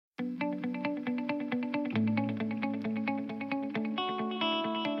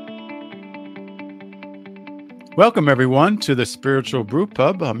Welcome, everyone, to the Spiritual Brew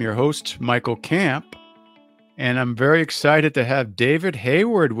Pub. I'm your host, Michael Camp, and I'm very excited to have David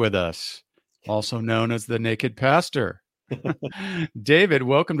Hayward with us, also known as the Naked Pastor. David,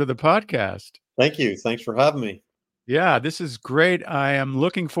 welcome to the podcast. Thank you. Thanks for having me. Yeah, this is great. I am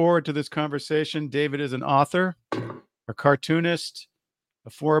looking forward to this conversation. David is an author, a cartoonist, a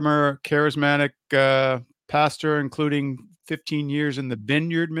former charismatic pastor, including 15 years in the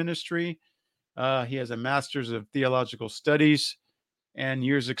Vineyard ministry. He has a master's of theological studies and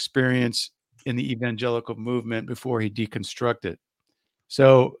years experience in the evangelical movement before he deconstructed.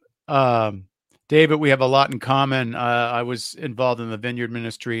 So, David, we have a lot in common. I was involved in the Vineyard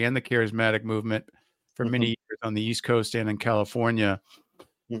ministry and the charismatic movement for many years on the East Coast and in California.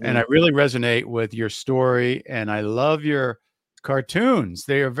 And I really resonate with your story, and I love your cartoons.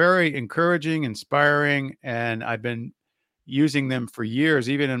 They are very encouraging, inspiring, and I've been using them for years,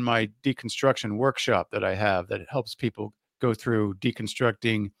 even in my deconstruction workshop that I have that helps people go through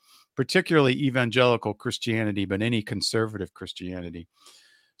deconstructing, particularly evangelical Christianity, but any conservative Christianity.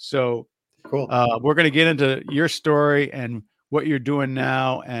 So Cool. We're going to get into your story and what you're doing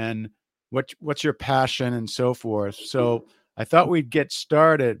now and what's your passion and so forth. So I thought we'd get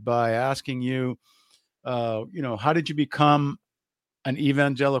started by asking you, how did you become an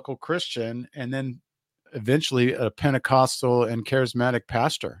evangelical Christian and then eventually a Pentecostal and charismatic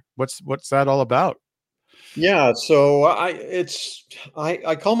pastor? What's that all about? Yeah, so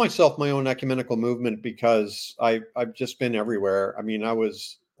I call myself my own ecumenical movement because I've just been everywhere. I mean, I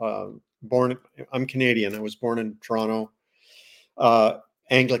was I'm Canadian. I was born in Toronto,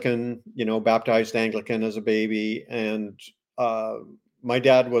 Anglican, baptized Anglican as a baby, and my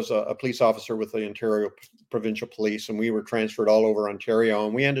dad was a police officer with the Ontario Provincial Police, and we were transferred all over Ontario,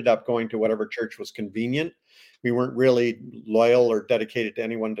 and we ended up going to whatever church was convenient. We weren't really loyal or dedicated to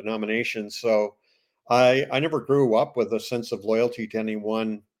any one denomination, so I never grew up with a sense of loyalty to any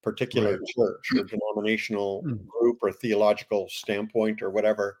one particular church or denominational group or theological standpoint or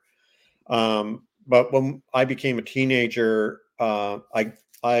whatever. But when I became a teenager, I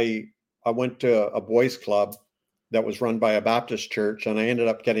went to a boys' club that was run by a Baptist church, and I ended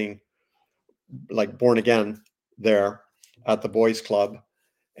up getting born again there at the boys' club.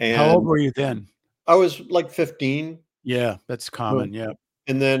 And how old were you then? I was 15. Yeah, that's common. Yeah.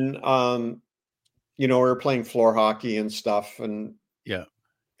 And then, we were playing floor hockey and stuff. And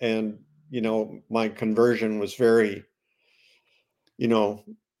my conversion was very,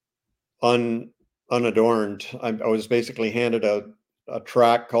 unadorned. I was basically handed a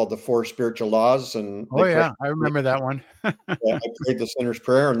tract called the Four Spiritual Laws, and I remember that one. I prayed the sinner's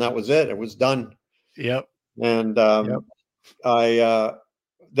prayer, and that was it. It was done. Yep. And I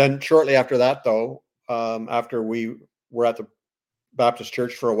then shortly after that, though, after we were at the Baptist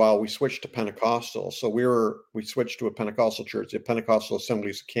church for a while, we switched to Pentecostal. So we switched to a Pentecostal church, the Pentecostal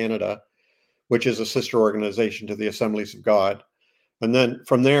Assemblies of Canada, which is a sister organization to the Assemblies of God. And then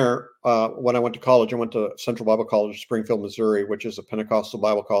from there, when I went to college, I went to Central Bible College, Springfield, Missouri, which is a Pentecostal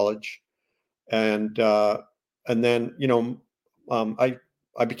Bible college. And then,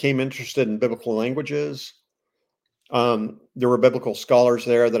 I became interested in biblical languages. There were biblical scholars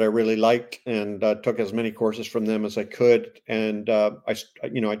there that I really liked, and took as many courses from them as I could. And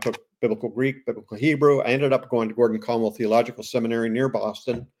I took biblical Greek, biblical Hebrew. I ended up going to Gordon Conwell Theological Seminary near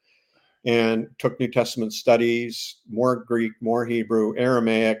Boston, and took New Testament studies, more Greek, more Hebrew,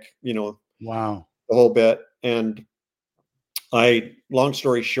 Aramaic, Wow, the whole bit. And long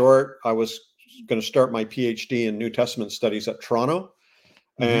story short, I was going to start my PhD in New Testament studies at Toronto.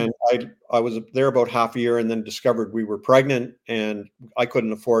 And I was there about half a year, and then discovered we were pregnant, and I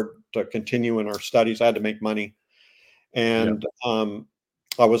couldn't afford to continue in our studies. I had to make money. And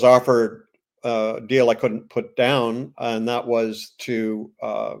I was offered a deal I couldn't put down, and that was to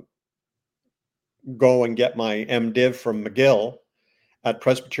go and get my MDiv from McGill at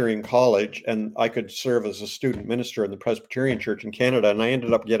Presbyterian College, and I could serve as a student minister in the Presbyterian Church in Canada, and I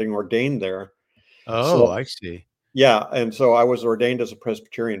ended up getting ordained there. Oh, I see. Yeah, and so I was ordained as a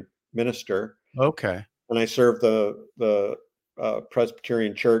Presbyterian minister. Okay. And I served the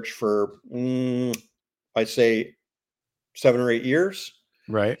Presbyterian Church for, I say, 7 or 8 years.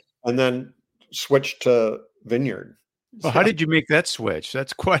 Right. And then switched to Vineyard. Well, how did you make that switch?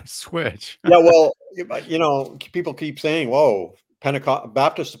 That's quite a switch. Yeah, well, people keep saying, whoa,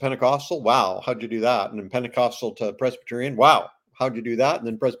 Baptist to Pentecostal? Wow, how'd you do that? And then Pentecostal to Presbyterian? Wow, how'd you do that? And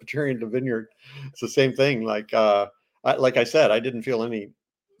then Presbyterian to Vineyard? It's the same thing. Like I said, I didn't feel any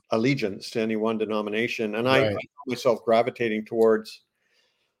allegiance to any one denomination. And I found myself gravitating towards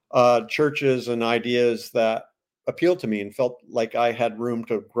churches and ideas that appealed to me and felt like I had room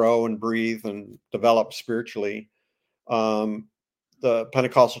to grow and breathe and develop spiritually. The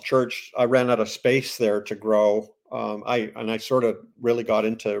Pentecostal church, I ran out of space there to grow. I sort of really got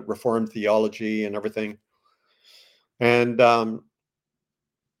into Reformed theology and everything. And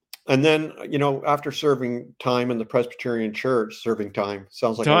then, after serving time in the Presbyterian church, serving time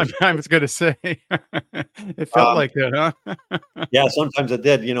sounds like I Time, was. I was going to say, it felt Um, like that, huh? yeah, sometimes it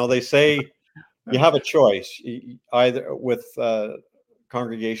did. They say you have a choice either with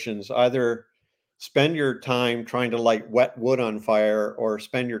congregations, either spend your time trying to light wet wood on fire or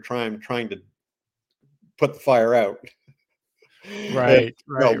spend your time trying to put the fire out. And, Right,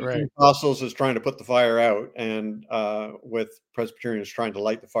 right, right. Pentecostals is trying to put the fire out, and with Presbyterians trying to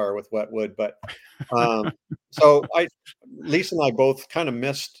light the fire with wet wood. But so Lisa and I both kind of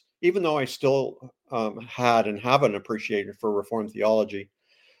missed, even though I still had and have an appreciation for Reformed theology.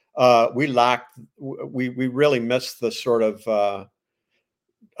 We really missed the sort of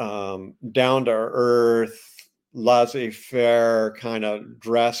down to earth, laissez-faire kind of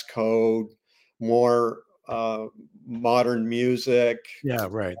dress code, more modern music. Yeah,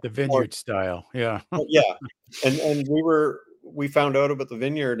 right. The More, vineyard style. Yeah. yeah, and we found out about the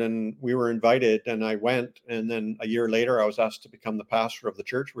vineyard and we were invited and I went, and then a year later I was asked to become the pastor of the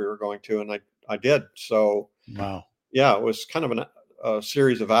church we were going to, and I did. So Wow. yeah, it was kind of a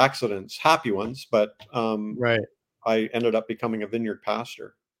series of accidents, happy ones, but Right. I ended up becoming a vineyard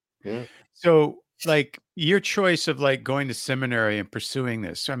pastor. Yeah. So, like your choice of like going to seminary and pursuing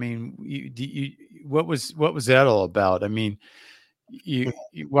this. I mean, what was that all about? I mean,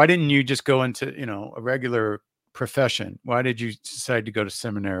 why didn't you just go into a regular profession? Why did you decide to go to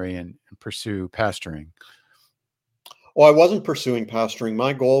seminary and pursue pastoring? Well, I wasn't pursuing pastoring.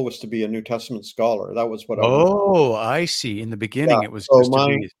 My goal was to be a New Testament scholar. That was what I wanted. Oh, I see. In the Yeah. beginning, it was So just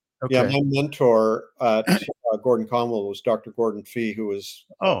to be okay. my mentor at Gordon Conwell was Dr. Gordon Fee, who was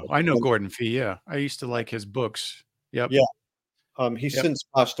Oh, I know Gordon Fee. Yeah, I used to like his books. Yep. yeah. He's Yep. since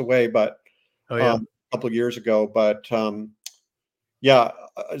passed away, but Oh, yeah. a couple of years ago. But yeah,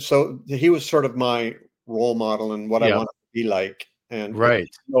 so he was sort of my role model and what I Yep. wanted to be like. And Right.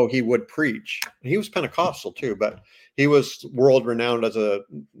 so he would preach. He was Pentecostal too, but he was world renowned as a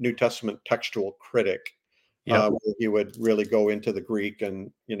New Testament textual critic. Yep. Where he would really go into the Greek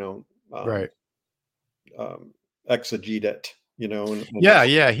and um, Right. um, exegete it. Yeah,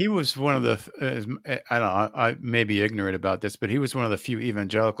 yeah, he was one of the I don't know, I may be ignorant about this, but he was one of the few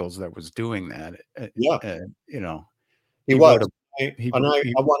evangelicals that was doing that. Yeah, You know, he he was. wrote a he I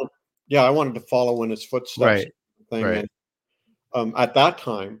wanted, yeah, I wanted to follow in his footsteps. right, Thing, right. and at that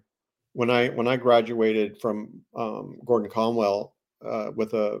time, when I graduated from Gordon Conwell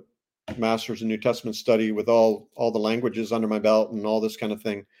with a master's in New Testament study with all the languages under my belt and all this kind of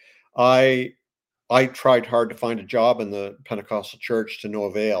thing, I I tried hard to find a job in the Pentecostal church to no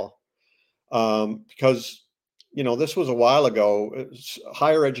avail, because this was a while ago.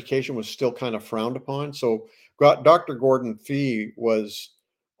 Higher education was still kind of frowned upon. So Dr. Gordon Fee was,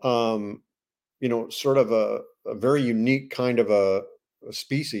 um, sort of a very unique kind of a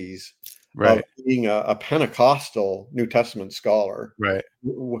species of Right, being a Pentecostal New Testament scholar right.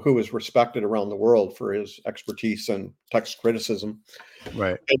 who is respected around the world for his expertise in text criticism.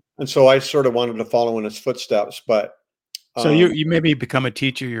 Right. And so I sort of wanted to follow in his footsteps, but So um, you maybe become a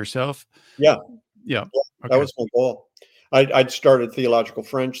teacher yourself? yeah, Yeah. that Okay. was my goal. I'd started theological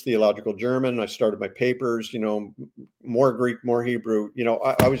French, theological German. I started my papers, more Greek, more Hebrew.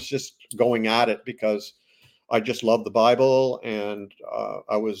 I was just going at it because I just love the Bible, and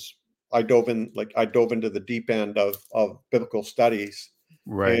I dove into the deep end of biblical studies,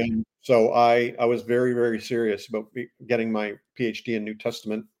 Right. and so I was very, very serious about getting my PhD in New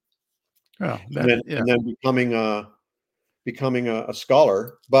Testament, Oh, and that then yeah. and then becoming a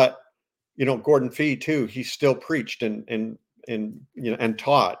scholar. But Gordon Fee too, he still preached and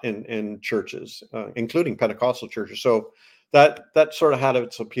taught in churches, including Pentecostal churches. So that sort of had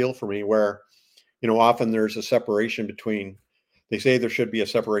its appeal for me, where often there's a separation between. They say there should be a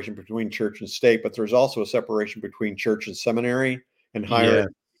separation between church and state, but there's also a separation between church and seminary and higher Yeah.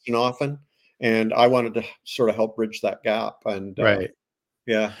 education often. And I wanted to sort of help bridge that gap. And Right.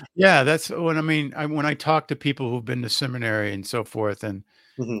 yeah. Yeah, that's what I mean. When I talk to people who've been to seminary and so forth, and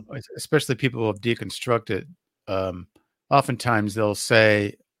Mhm. especially people who have deconstructed, um, oftentimes they'll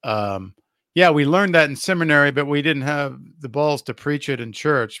say, "Yeah, we learned that in seminary, but we didn't have the balls to preach it in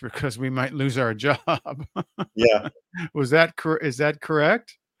church because we might lose our job." Yeah. Is that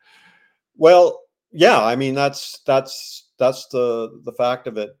correct? Well, yeah, I mean that's the fact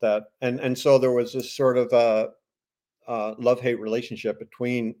of it, that and so there was this sort of love-hate relationship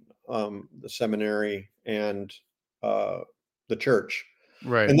between the seminary and the church.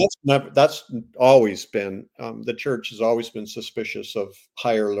 Right. And that's always been, the church has always been suspicious of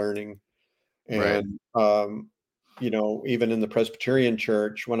higher learning. Right. And, even in the Presbyterian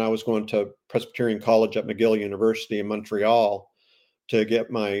church, when I was going to Presbyterian College at McGill University in Montreal to get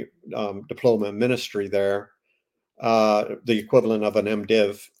my diploma in ministry there, the equivalent of an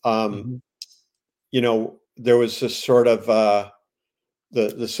MDiv, Mm-hmm. there was this sort of,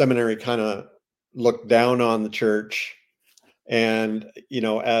 the seminary kind of looked down on the church and,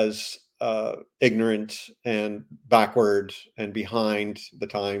 as ignorant and backward and behind the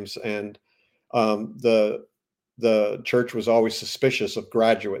times. And the church was always suspicious of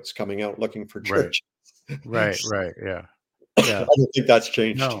graduates coming out looking for Right. church. Right. Right. Yeah. I Yeah. don't think that's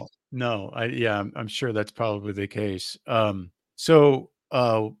changed. No. I'm sure that's probably the case. So,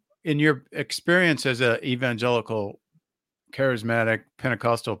 in your experience as a evangelical, charismatic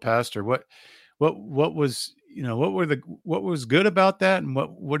Pentecostal pastor, what was what was good about that, and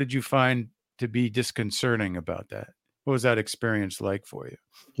what did you find to be disconcerting about that? What was that experience like for you?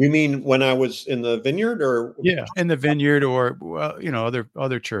 You mean when I was in the vineyard, or? Yeah, in the vineyard, or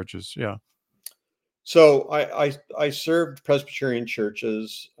other churches. Yeah. So I served Presbyterian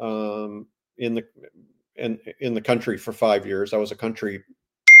churches in the in the country for 5 years. I was a country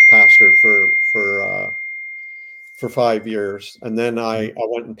pastor for 5 years, and then I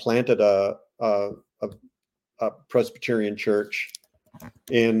went and planted a Presbyterian church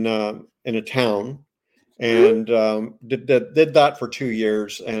in a town, and did that for 2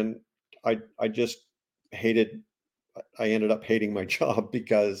 years, and I just hated. I ended up hating my job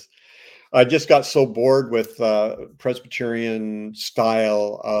because I just got so bored with Presbyterian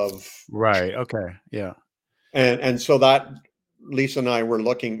style of, Right. Okay. Yeah. and so that Lisa and I were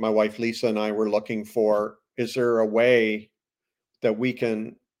looking. My wife Lisa and I were looking for, is there a way that we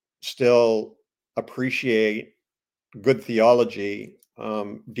can still appreciate good theology,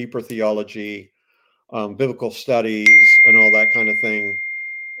 deeper theology, biblical studies, and all that kind of thing,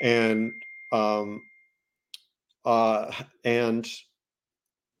 and um, and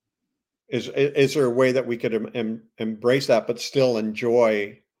is there a way that we could embrace that but still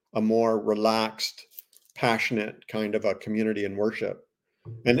enjoy a more relaxed, passionate kind of a community and worship?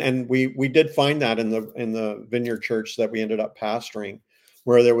 And we did find that in the Vineyard Church that we ended up pastoring,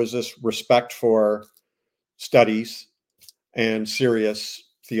 where there was this respect for studies and serious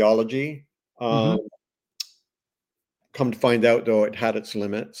theology. Hmm. Come to find out, though, it had its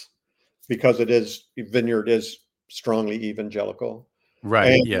limits because Vineyard is strongly evangelical,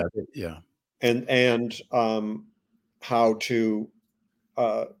 Right. and Yeah. Yeah. and how to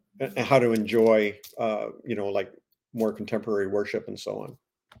uh, how to enjoy like more contemporary worship and so on.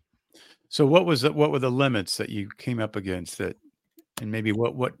 So what were the limits that you came up against, that, and maybe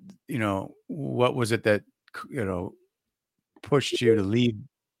what was it that pushed you to leave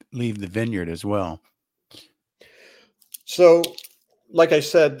the vineyard as well? So, like I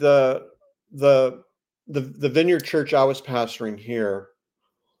said, the Vineyard Church I was pastoring here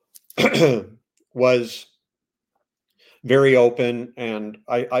was very open, and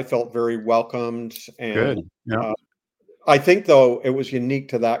I felt very welcomed. And Good. Yeah. uh, I think, though, it was unique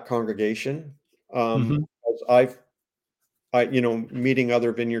to that congregation. Hmm. As meeting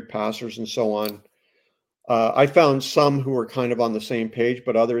other vineyard pastors and so on, I found some who were kind of on the same page,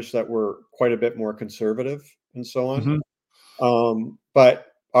 but others that were quite a bit more conservative and so on. Hmm. But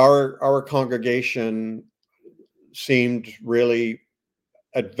our congregation seemed really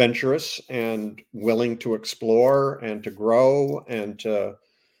adventurous and willing to explore and to grow and to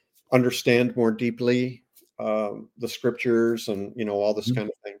understand more deeply the scriptures and all this kind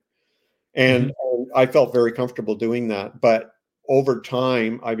of thing. And Hmm. I felt very comfortable doing that. But over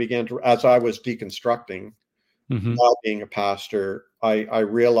time, I began to, as I was deconstructing, Hmm. while being a pastor, I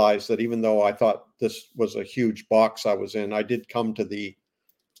realized that even though I thought this was a huge box I was in, I did come to the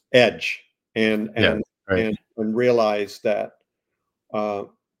edge and Yeah. and Right. and realized that uh,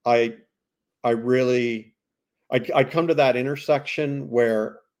 I I really I'd come to that intersection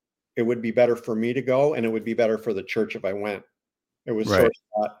where it would be better for me to go, and it would be better for the church if I went. It was Right. sort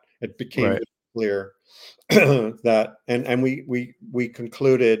of that. It became Right. clear that, and we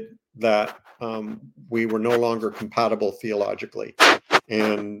concluded that we were no longer compatible theologically,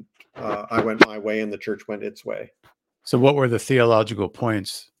 and I went my way, and the church went its way. So what were the theological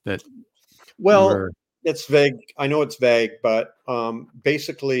points that you Well, were? it's vague. I know it's vague, but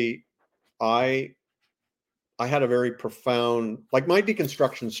basically, I I had a very profound, like, my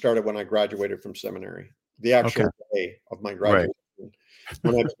deconstruction started when I graduated from seminary, the Okay. actual day of my Right. graduation,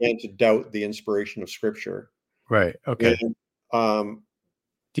 when I began to doubt the inspiration of Scripture. Right. Okay. And um,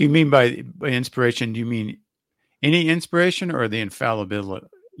 Do you mean by inspiration? Do you mean Any inspiration or the infallibility?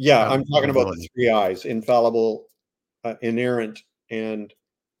 Yeah, I'm talking about the Infallibility. 3 I's: infallible, inerrant, and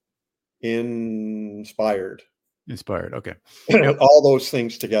inspired. Inspired. Okay. Yep. All those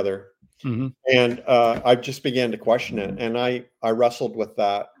things together. Hmm. And I just began to question it, and I wrestled with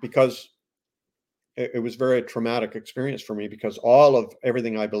that because it was very traumatic experience for me, because all of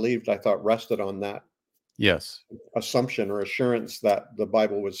everything I believed, I thought, rested on that Yes. assumption or assurance that the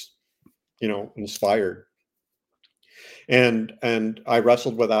Bible was, inspired. And I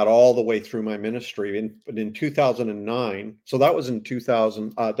wrestled with that all the way through my ministry. But in 2009, so that was in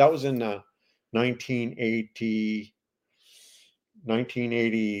 2000, that was in 1980,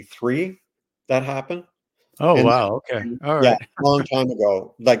 1983, that happened. Oh, And wow. Okay. All yeah, right. a long time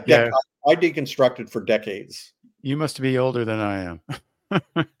ago. Like, Yeah. I deconstructed for decades. You must be older than I am.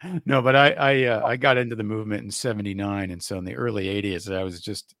 No, but I got into the movement in '79, and so in the early '80s, I was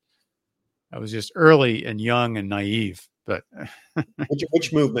just early and young and naive. But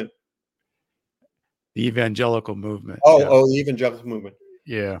Which movement? the evangelical movement, Oh, yeah, oh, the evangelical movement.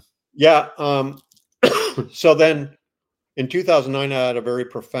 yeah. Yeah. So then in 2009, I had a very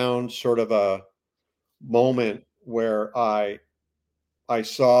profound sort of a moment where I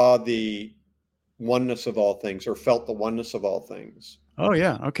saw the oneness of all things, or felt the oneness of all things. Oh,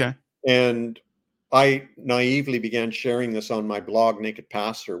 yeah. Okay. And I naively began sharing this on my blog,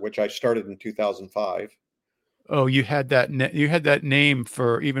 NakedPastor, which I started in 2005. Oh, you had you had that name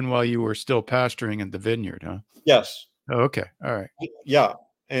for even while you were still pastoring at the vineyard, huh? Yes. Oh, okay. All right. Yeah.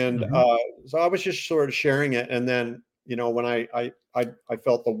 And Hmm. so I was just sort of sharing it. And then, when I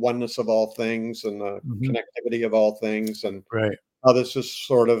felt the oneness of all things and the Hmm. connectivity of all things, and Right. how this is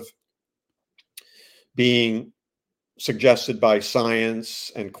sort of being suggested by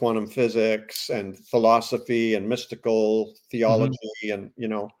science and quantum physics and philosophy and mystical Hmm. theology, and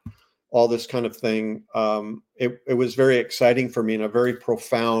all this kind of thing. It was very exciting for me, and a very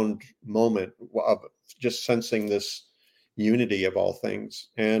profound moment of just sensing this unity of all things.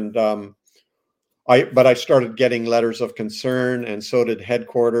 And but I started getting letters of concern, and so did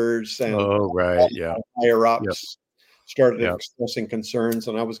headquarters, and Oh, all right. Yeah. my higher Yep. ups started Yep. expressing concerns,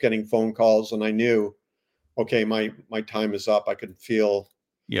 and I was getting phone calls, and I knew, okay, my time is up. I could feel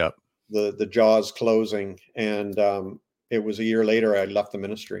Yep. the jaws closing, and it was a year later I left the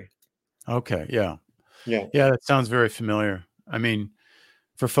ministry. Okay. Yeah. Yeah. Yeah. That sounds very familiar. I mean,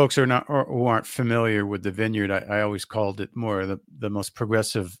 for folks who are not or who aren't familiar with the vineyard, I always called it more the most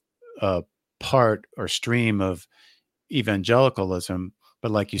progressive uh, part or stream of evangelicalism. But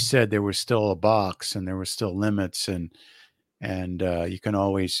like you said, there was still a box and there were still limits, and you can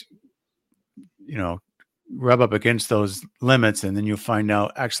always, you know, rub up against those limits, and then you'll find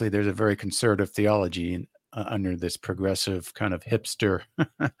out actually there's a very conservative theology under this progressive kind of hipster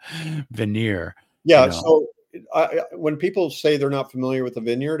veneer. You Yeah. know, So when people say they're not familiar with the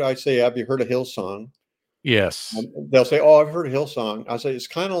vineyard, I say, have you heard of Hillsong? yes, They'll say, oh, I've heard of Hillsong. I say, it's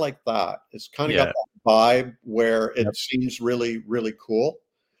kind of like that. It's kind of got yeah, that vibe where yep, it seems really, really cool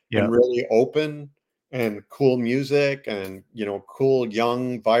and yep, really open, and cool music, and, cool,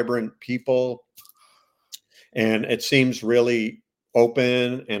 young, vibrant people. And it seems really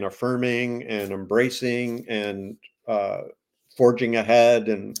open and affirming and embracing, and uh, forging ahead,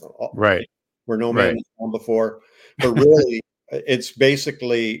 and right, where no man right, has gone before. But really, it's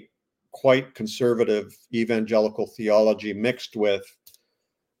basically quite conservative evangelical theology mixed with,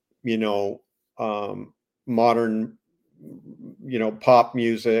 you know, modern, pop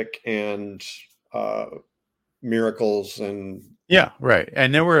music, and uh, miracles, and yeah, right.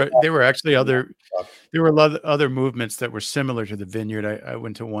 And there were actually stuff. there were other movements that were similar to the Vineyard. I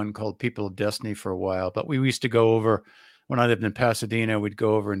went to one called People of Destiny for a while, but we used to go over when I lived in Pasadena. We'd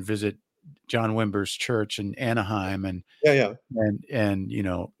go over and visit John Wimber's church in Anaheim, Yeah, yeah. and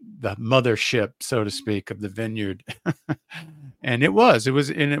the mothership, so to speak, of the Vineyard. And it was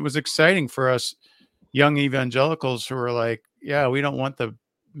exciting for us young evangelicals who were like, yeah, we don't want the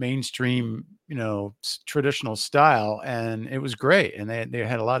mainstream, traditional style. And it was great. And they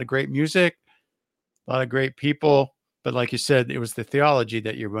had a lot of great music, a lot of great people. But like you said, it was the theology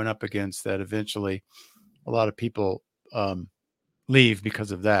that you run up against that eventually a lot of people leave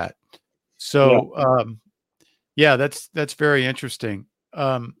because of that. Yeah. So, yeah, that's very interesting.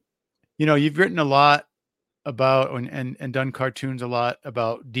 Um, you've written a lot about and done cartoons a lot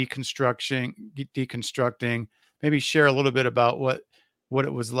about deconstructing. Maybe share a little bit about what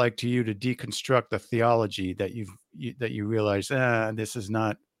it was like to you to deconstruct the theology that that you realized, this is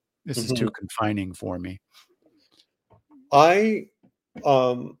too Mhm. confining for me. I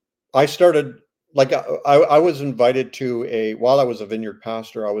I started, like, I was invited to a while I was a vineyard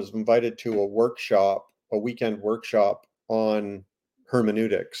pastor, I was invited to a workshop a weekend workshop on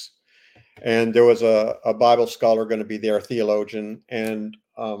hermeneutics. And there was a Bible scholar going to be there, a theologian, and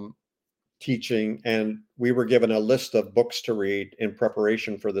teaching. And we were given a list of books to read in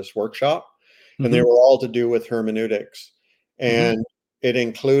preparation for this workshop. And they were all to do with hermeneutics. And it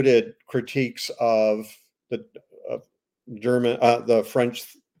included critiques of the the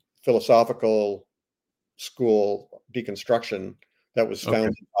French philosophical school deconstruction that was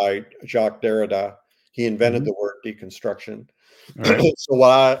founded by Jacques Derrida. He invented the word deconstruction. Right. So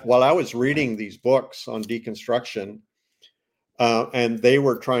while I was reading these books on deconstruction, and they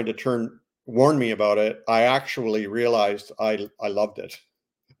were trying to warn me about it, I actually realized I loved it.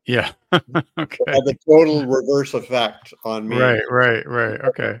 Yeah. Okay. It had the total reverse effect on me. Right.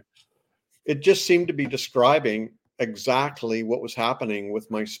 Okay. It just seemed to be describing exactly what was happening with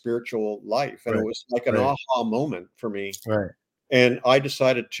my spiritual life. And it was like an aha moment for me. Right. And I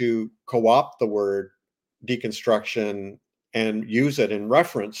decided to co-opt the word deconstruction and use it in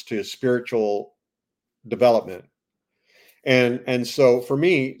reference to spiritual development. And so for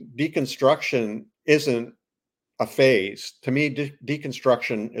me, deconstruction isn't a phase. To me,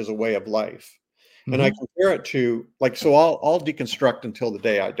 deconstruction is a way of life. And I compare it to, like, so I'll deconstruct until the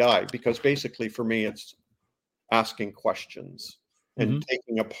day I die, because basically for me, it's asking questions and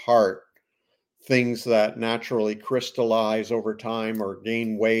taking apart things that naturally crystallize over time or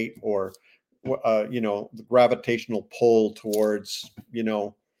gain weight, or, the gravitational pull towards,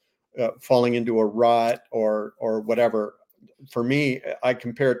 falling into a rut or whatever. For me, I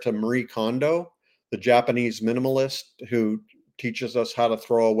compare it to Marie Kondo, the Japanese minimalist who teaches us how to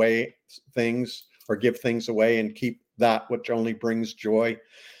throw away things or give things away and keep that which only brings joy.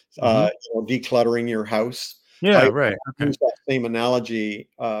 Decluttering your house. Yeah, right. Okay. Use that same analogy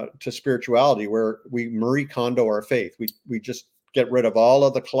to spirituality, where we Marie Kondo our faith. We just get rid of all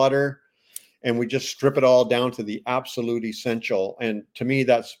of the clutter, and we just strip it all down to the absolute essential. And to me,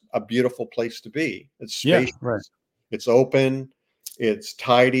 that's a beautiful place to be. It's spacious, it's open, it's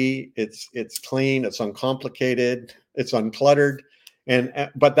tidy, it's clean, it's uncomplicated, it's uncluttered.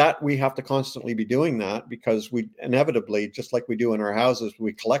 But that we have to constantly be doing that, because we inevitably, just like we do in our houses,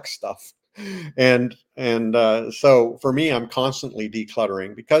 we collect stuff. And so for me, I'm constantly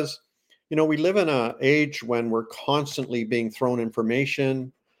decluttering, because, we live in an age when we're constantly being thrown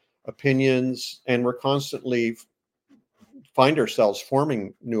information, opinions, and we're constantly find ourselves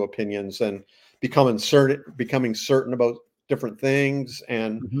forming new opinions and becoming certain about different things.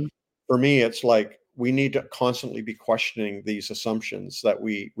 And for me, it's like we need to constantly be questioning these assumptions that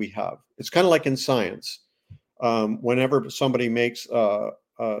we have. It's kind of like in science. Whenever somebody makes a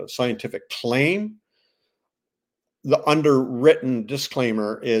scientific claim, the underwritten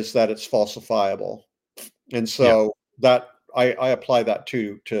disclaimer is that it's falsifiable. And so that I apply that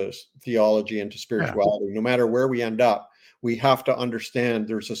to theology and to spirituality. No matter where we end up, we have to understand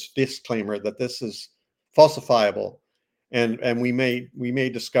there's this disclaimer that this is falsifiable, and we may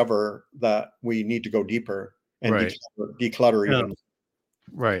discover that we need to go deeper and declutter even.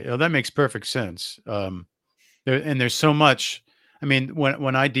 Right. Well, that makes perfect sense. There's so much. I mean,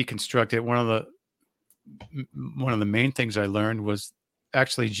 when I deconstruct it, one of the main things I learned was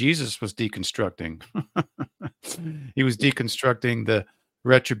actually Jesus was deconstructing. He was deconstructing the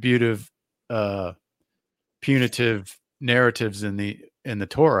retributive, punitive narratives in the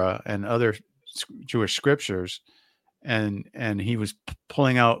Torah and other Jewish scriptures, and he was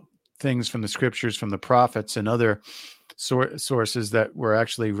pulling out things from the scriptures, from the prophets and other sources that were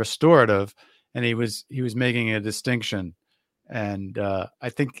actually restorative, and he was making a distinction. And I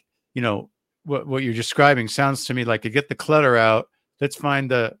think what you're describing sounds to me like, to get the clutter out, let's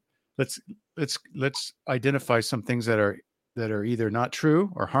identify some things that are either not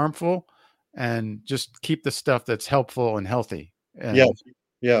true or harmful, and just keep the stuff that's helpful and healthy. And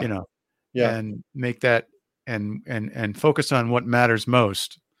and make that and focus on what matters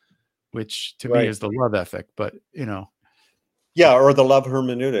most, which to me is the love ethic. But or the love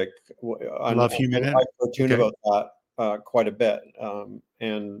hermeneutic. Love humanity. I cartoon about that quite a bit,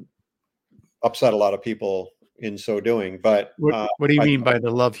 and upset a lot of people in so doing. But what do you mean by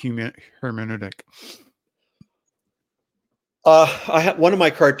the love hermeneutic? I have one of my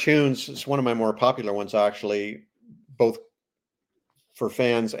cartoons. It's one of my more popular ones, actually, both for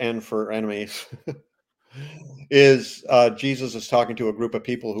fans and for enemies. Is Jesus is talking to a group of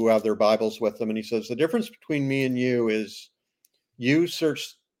people who have their Bibles with them, and he says, the difference between me and you is you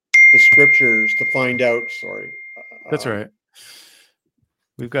search the scriptures to find out. Sorry, that's right.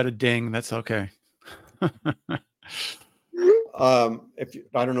 We've got a ding. That's okay. I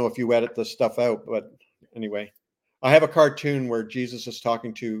don't know if you edit this stuff out, but anyway, I have a cartoon where Jesus is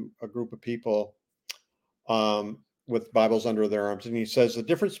talking to a group of people with Bibles under their arms. And he says, the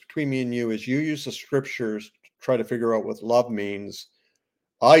difference between me and you is you use the scriptures to try to figure out what love means.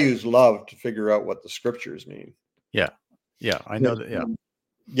 I use love to figure out what the scriptures mean. Yeah. Yeah. I know that. Yeah.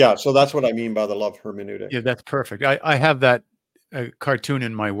 Yeah. So that's what I mean by the love hermeneutic. Yeah. That's perfect. I have that cartoon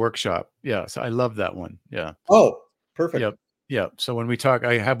in my workshop. Yeah. So I love that one. Yeah. Oh, perfect. Yep. Yeah. So when we talk,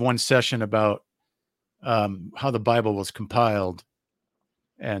 I have one session about how the Bible was compiled.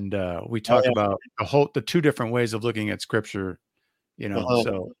 And we talk about the two different ways of looking at scripture,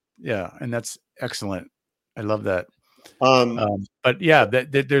 so yeah, and that's excellent. I love that. But yeah,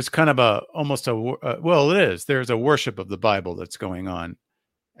 there's kind of almost well, it is, there's a worship of the Bible that's going on,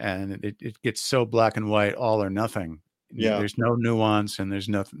 and it gets so black and white, all or nothing. Yeah. There's no nuance, and there's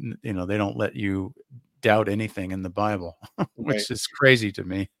nothing, they don't let you doubt anything in the Bible, which is crazy to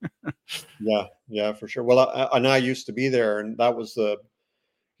me. Yeah, for sure. Well, I used to be there, and that was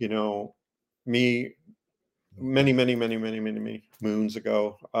me many moons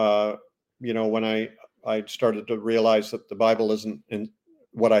ago. When I started to realize that the Bible isn't in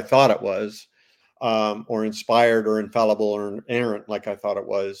what I thought it was, or inspired or infallible or inerrant like I thought it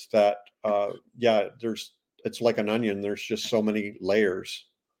was. That it's like an onion. There's just so many layers.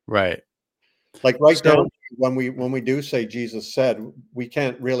 Right. Like down when we do say Jesus said, we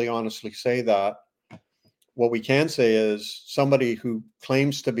can't really honestly say that. What we can say is somebody who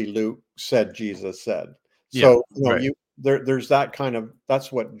claims to be Luke said Jesus said. So there's that kind of,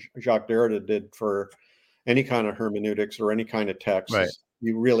 that's what Jacques Derrida did for any kind of hermeneutics or any kind of text. Right.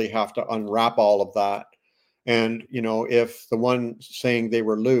 You really have to unwrap all of that. And if the one saying they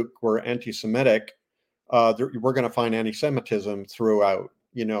were Luke were anti-Semitic, we're going to find anti-Semitism throughout.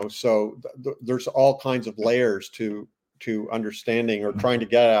 So there's all kinds of layers to understanding or trying to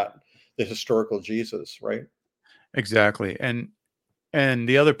get at the historical Jesus, right? Exactly. And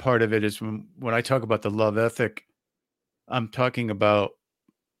the other part of it is when I talk about the love ethic, I'm talking about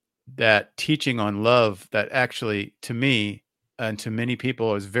that teaching on love that actually, to me and to many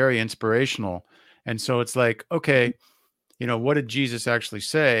people, is very inspirational. And so it's like, okay, what did Jesus actually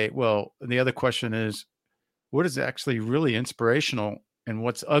say? Well, the other question is, what is actually really inspirational and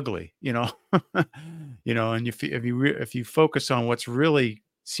what's ugly? And if you focus on what's really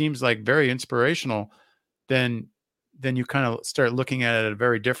seems like very inspirational, then you kind of start looking at it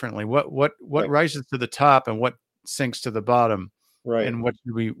very differently. What rises to the top and what sinks to the bottom, right? And what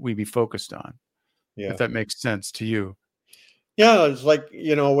should we be focused on? Yeah, if that makes sense to you. Yeah, it's like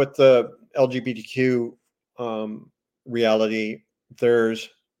with the LGBTQ reality, there's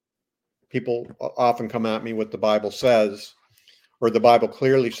people often come at me with the Bible says, or the Bible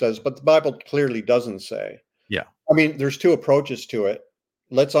clearly says, but the Bible clearly doesn't say. Yeah. I mean, there's two approaches to it.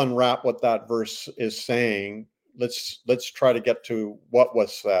 Let's unwrap what that verse is saying. Let's try to get to what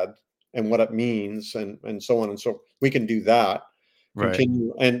was said and what it means, and so on and so. We can do that. Right.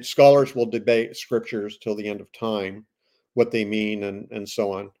 Continue, and scholars will debate scriptures till the end of time, what they mean, and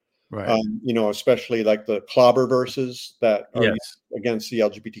so on. Right. Especially like the clobber verses that are Yes. against the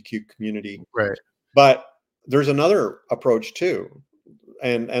LGBTQ community. Right. But there's another approach too,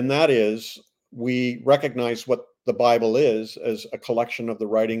 and that is we recognize what the Bible is as a collection of the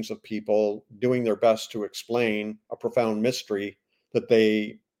writings of people doing their best to explain a profound mystery that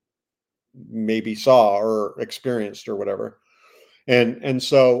they maybe saw or experienced or whatever. And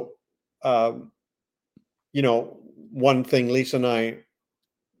so, one thing Lisa and I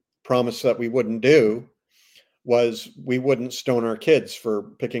promised that we wouldn't do was we wouldn't stone our kids for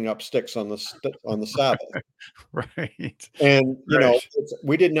picking up sticks on the Sabbath. Right. And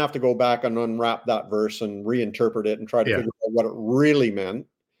we didn't have to go back and unwrap that verse and reinterpret it and try to figure out what it really meant.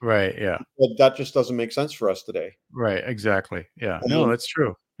 Right. Yeah. But that just doesn't make sense for us today. Right. Exactly. Yeah. No, that's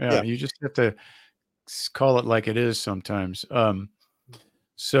true. Yeah. You just have to call it like it is sometimes.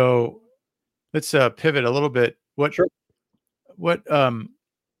 So let's pivot a little bit.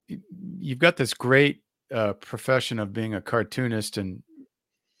 You've got this great profession of being a cartoonist and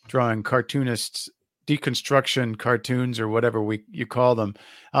drawing cartoonists, deconstruction cartoons, or whatever you call them.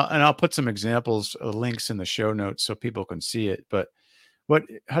 And I'll put some examples, links in the show notes so people can see it. But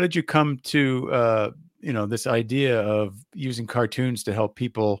how did you come to, this idea of using cartoons to help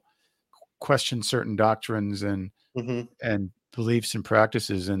people question certain doctrines and beliefs and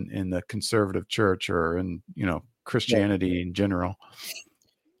practices in the conservative church or in, Christianity in general?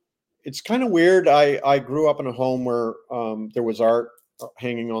 It's kind of weird. I grew up in a home where there was art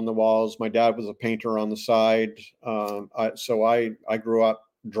hanging on the walls. My dad was a painter on the side. So I grew up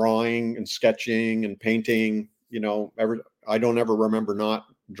drawing and sketching and painting, I don't ever remember not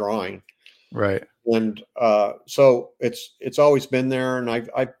drawing. Right. And so it's always been there. And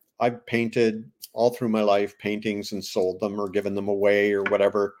I've painted all through my life, paintings, and sold them or given them away or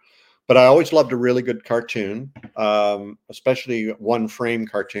whatever. But I always loved a really good cartoon, especially one frame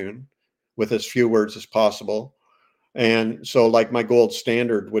cartoon with as few words as possible. And so like my gold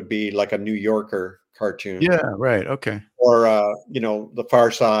standard would be like a New Yorker cartoon. Yeah, right. Okay. Or The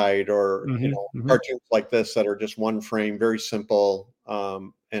Far Side, or Mm-hmm. cartoons like this that are just one frame, very simple,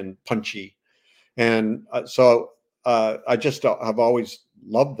 and punchy. And so I just have always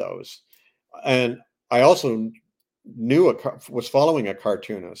loved those. And I also was following a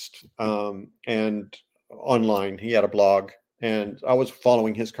cartoonist, and online he had a blog, and I was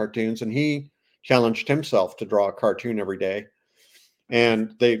following his cartoons, and he challenged himself to draw a cartoon every day,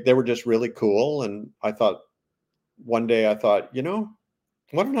 and they were just really cool. And one day I thought,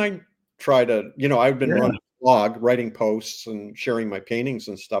 why don't I try to, I've been Yeah. running a blog, writing posts and sharing my paintings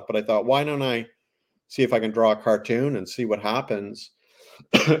and stuff, but I thought, why don't I see if I can draw a cartoon and see what happens?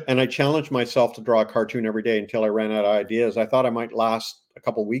 And I challenged myself to draw a cartoon every day until I ran out of ideas. I thought I might last a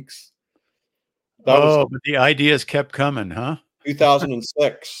couple weeks. That was Oh, but the ideas kept coming, huh?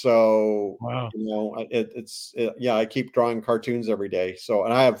 2006. So, Wow. yeah, I keep drawing cartoons every day. So,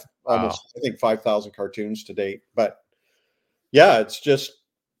 and I have Wow. almost, I think, 5,000 cartoons to date. But yeah, it just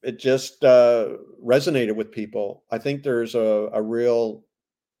resonated with people. I think there's a real,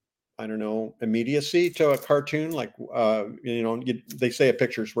 I don't know, immediacy to a cartoon. Like, they say a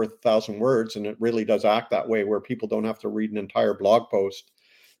picture's worth 1,000 words, and it really does act that way, where people don't have to read an entire blog post.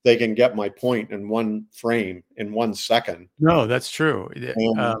 They can get my point in one frame in 1 second. No, that's true.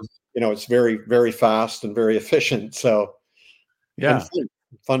 And, it's very, very fast and very efficient. So, and Yeah.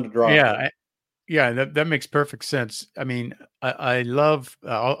 fun to draw. Yeah. Yeah, that makes perfect sense. I mean, I love.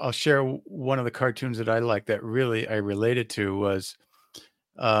 I'll share one of the cartoons that I like that really I related to was,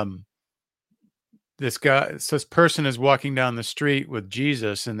 um, this guy. So this person is walking down the street with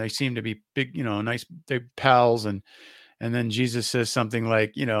Jesus, and they seem to be big, nice big pals, and then Jesus says something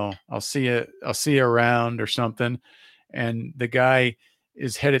like, I'll see you around or something, and the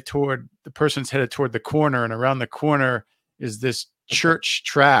person's headed toward the corner, and around the corner is this church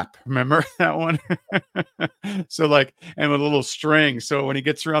trap. Remember that one? So like, and with a little string. So when he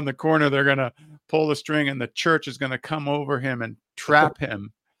gets around the corner, they're going to pull the string and the church is going to come over him and trap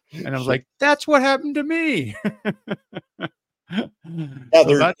him. And I was Sure. like, that's what happened to me. Yeah,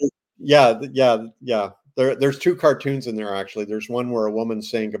 So that, yeah. There's two cartoons in there actually. There's one where a woman's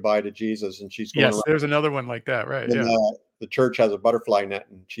saying goodbye to Jesus, and she's going yes, around, there's another one like that. Right. and Yeah. the church has a butterfly net,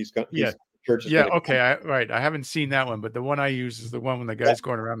 and Yeah. the church is Yeah, going to come. okay, right, I haven't seen that one, but the one I use is the one when the Yeah, guy's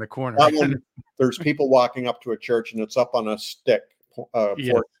going around the corner. that one. There's people walking up to a church, and it's up on a stick, Yes,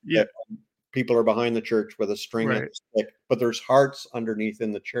 fork yeah, stick. People are behind the church with a string and right. a stick, but there's hearts underneath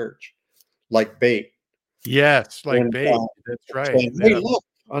in the church, like bait, Yes, like and bait, that's right. saying, "Hey, look,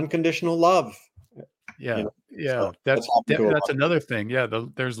 unconditional love." Yeah, yeah, So that's happened to a that's lot. another thing, yeah,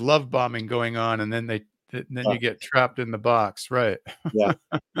 there's love bombing going on, and then Yeah, you get trapped in the box, right. yeah,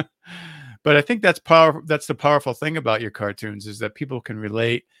 But I think that's the powerful thing about your cartoons is that people can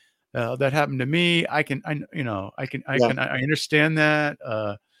relate, "That happened to me, yeah, I understand that,"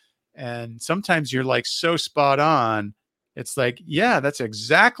 and sometimes you're like so spot on. It's like, yeah, that's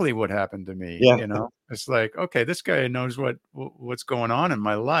exactly what happened to me. yeah. It's like, okay, this guy knows what's going on in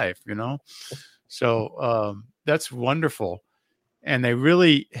my life. So that's wonderful. And they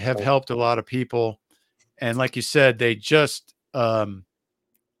really have helped a lot of people. And like you said, they just,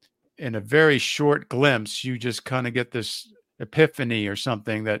 in a very short glimpse, you just kind of get this epiphany or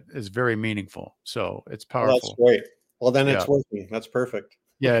something that is very meaningful. So it's Well, that's powerful. great. Well, then Yeah. it's working. That's perfect.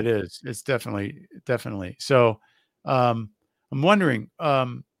 Yeah, it is. It's definitely. So, I'm wondering,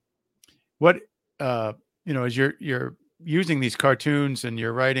 what, uh, as you're using these cartoons and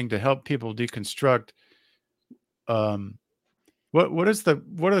you're writing to help people deconstruct, um, what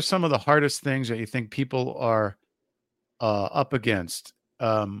are some of the hardest things that you think people are, up against?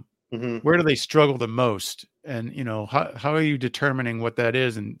 Hmm. Where do they struggle the most? And, how are you determining what that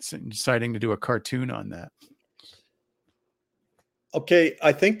is and deciding to do a cartoon on that? Okay,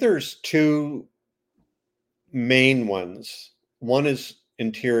 I think there's two main ones. One is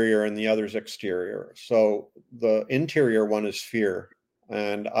interior and the other is exterior. So the interior one is fear.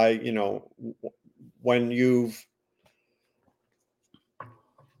 And when you've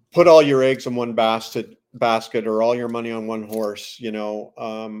put all your eggs in one basket or all your money on one horse,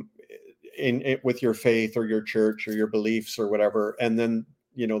 in it with your faith or your church or your beliefs or whatever, and then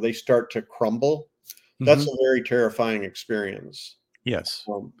they start to crumble. That's Hmm. a very terrifying experience. Yes.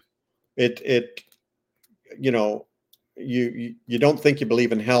 It you know you don't think you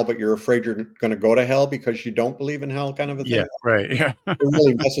believe in hell, but you're afraid you're going to go to hell because you don't believe in hell, kind of a Yeah. thing. Right. Yeah. It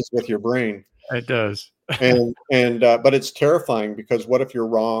really messes with your brain. It does. But it's terrifying because what if you're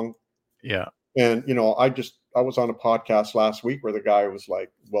wrong? Yeah. And I was on a podcast last week where the guy was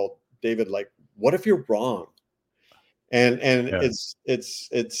like, "Well, David, like, what if you're wrong?" And Yeah.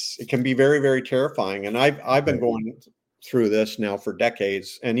 it can be very, very terrifying. And I've been Right. going through this now for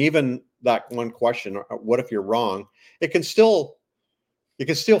decades. And even that one question, what if you're wrong? It can still you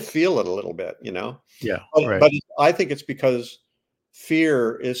can still feel it a little bit, Yeah. But Right. I think it's because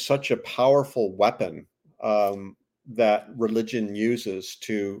fear is such a powerful weapon that religion uses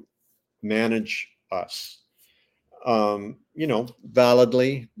to manage us.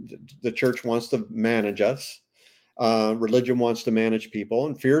 Validly, the church wants to manage us. Religion wants to manage people,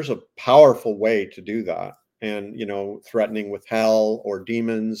 and fear is a powerful way to do that. And threatening with hell or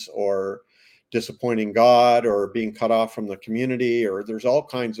demons or disappointing God or being cut off from the community, or there's all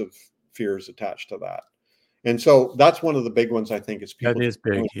kinds of fears attached to that. And so that's one of the big ones, I think, is That people is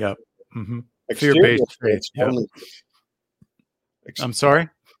big. Yep. Mm-hmm. exteriorly Fear-based faith. it's Yep. loneliness. I'm sorry.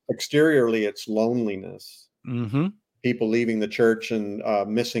 Exteriorly it's loneliness. Mm-hmm. People leaving the church and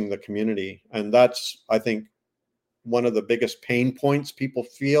missing the community, and that's, I think, one of the biggest pain points people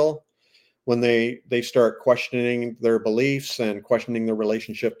feel when they start questioning their beliefs and questioning their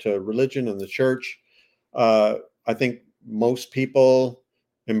relationship to religion and the church. I think most people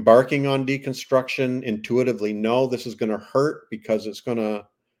embarking on deconstruction intuitively know this is going to hurt because it's going to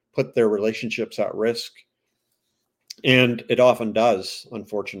put their relationships at risk, and it often does,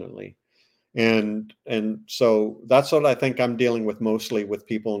 unfortunately. And so that's what I think I'm dealing with mostly with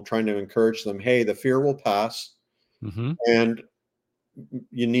people, and trying to encourage them, hey, the fear will pass, Mm-hmm. and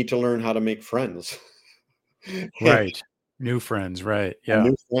you need to learn how to make friends. and Right. New friends. Right. and Yeah.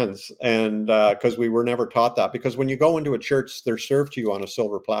 new friends. And because we were never taught that, because when you go into a church, they're served to you on a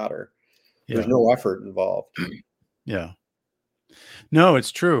silver platter. There's Yeah. no effort involved. Yeah. No,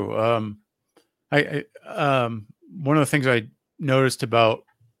 it's true. One of the things I noticed about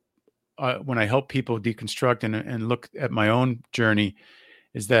when I help people deconstruct and look at my own journey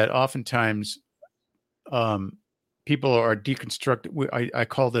is that oftentimes people are deconstructed. I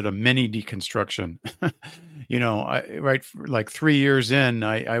called it a mini deconstruction. Like 3 years in,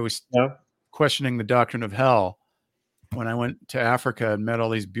 I was Yeah. questioning the doctrine of hell when I went to Africa and met all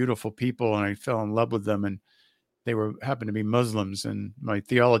these beautiful people, and I fell in love with them, and they happened to be Muslims, and my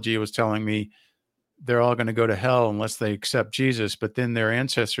theology was telling me they're all going to go to hell unless they accept Jesus. But then their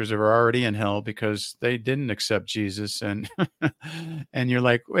ancestors are already in hell because they didn't accept Jesus. And, and you're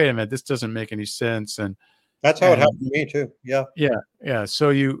like, wait a minute, this doesn't make any sense. That's how it And happened to me too. Yeah. yeah. So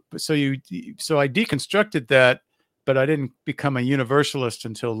I deconstructed that, but I didn't become a universalist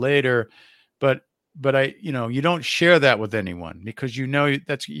until later. But you don't share that with anyone because you're going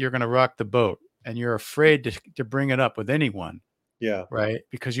to rock the boat, and you're afraid to bring it up with anyone. Yeah. Right.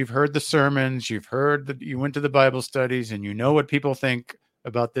 Because you've heard the sermons, you went to the Bible studies, and you know what people think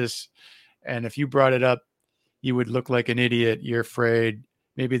about this. And if you brought it up, you would look like an idiot. You're afraid.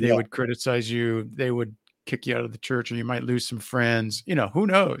 Maybe they Yeah. would criticize you. They would kick you out of the church, or you might lose some friends. Who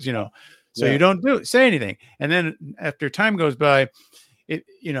knows? So Yeah. you don't say anything. And then after time goes by,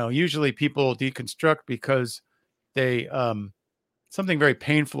 usually people deconstruct because they, something very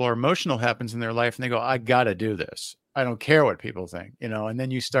painful or emotional happens in their life, and they go, I got to do this. I don't care what people think, and then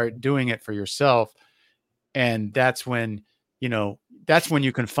you start doing it for yourself. And that's when you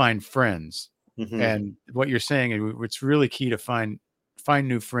can find friends. Hmm. And what you're saying, it's really key to find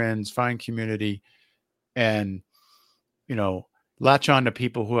new friends, find community, and, latch on to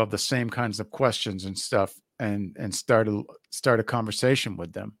people who have the same kinds of questions and stuff, and start a conversation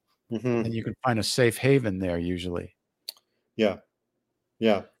with them. Hmm. And you can find a safe haven there usually. Yeah.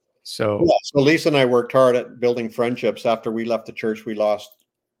 Yeah. So, Yeah. So Lisa and I worked hard at building friendships. After we left the church, we lost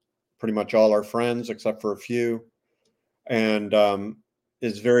pretty much all our friends except for a few. And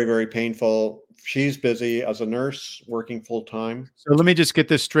it's very, very painful. She's busy as a nurse, working full time. so let me just get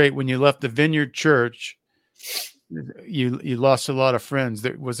this straight. When you left the Vineyard Church, you lost a lot of friends.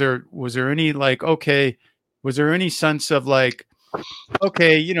 Was there any was there any sense of like,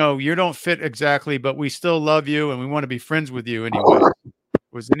 okay, you don't fit exactly, but we still love you and we want to be friends with you anyway?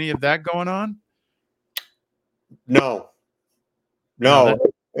 Was any of that going on? No, No, no,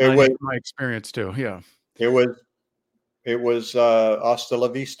 that's it was, my experience too. Yeah. it was, it was hasta la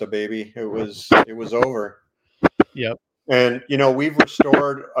vista, baby. It was over. Yep. And we've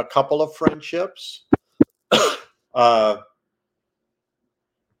restored a couple of friendships, uh,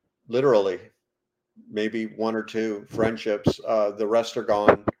 literally, maybe one or two friendships. The rest are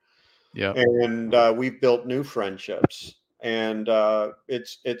gone. Yeah. And we've built new friendships, and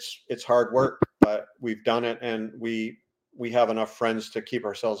it's hard work, but we've done it, and we have enough friends to keep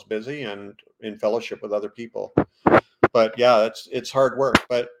ourselves busy and in fellowship with other people. But yeah, it's hard work,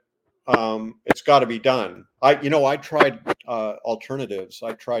 but it's got to be done. I tried alternatives.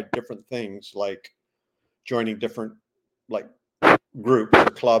 I tried different things, like joining different, like, groups or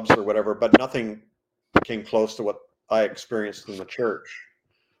clubs or whatever, but nothing came close to what I experienced in the church.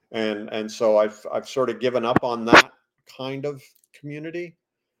 And so I've sort of given up on that kind of community,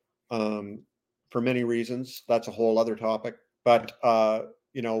 for many reasons. That's a whole other topic. But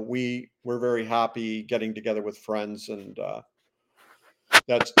we're very happy getting together with friends, and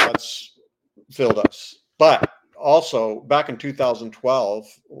that's filled us. But also back in 2012,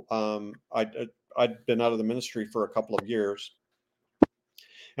 I'd been out of the ministry for a couple of years,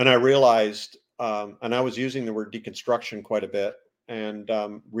 and I realized, and I was using the word deconstruction quite a bit, and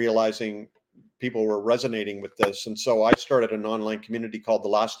realizing people were resonating with this. And so I started an online community called The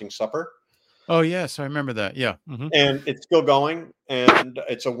Lasting Supper. Oh, yes, I remember that. Yeah. Mm-hmm. And it's still going, and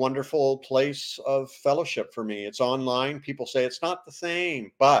it's a wonderful place of fellowship for me. It's online. People say it's not the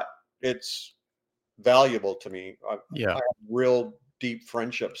same, but it's valuable to me. I have real deep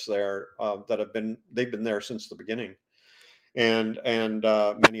friendships there they've been there since the beginning, and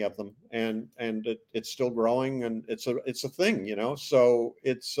many of them, and it's still growing, and it's a thing, so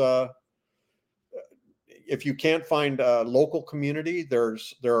it's if you can't find a local community, there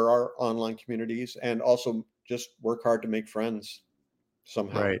are online communities, and also just work hard to make friends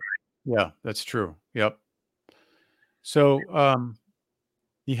somehow. Right. Yeah, that's true. Yep. So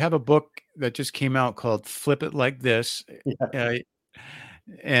you have a book that just came out called Flip It Like This. Yeah.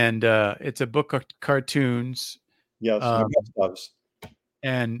 And it's a book of cartoons. Yes, my Um, best loves.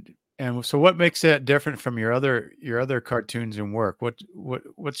 and so what makes that different from your other cartoons and work?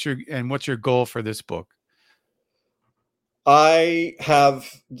 What's your goal for this book? I have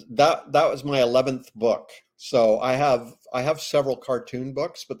that was my 11th book. So I have several cartoon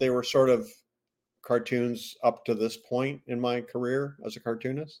books, but they were sort of cartoons up to this point in my career as a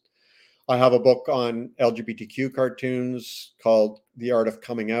cartoonist. I have a book on LGBTQ cartoons called The Art of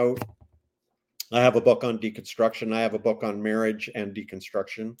Coming Out. I have a book on deconstruction. I have a book on marriage and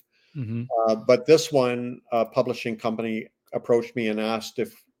deconstruction. Mm-hmm. But this one, a publishing company approached me and asked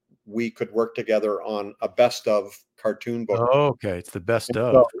if we could work together on a best of cartoon book. Oh, okay. It's the best And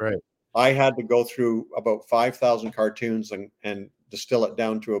of, so right? I had to go through about 5,000 cartoons and distill it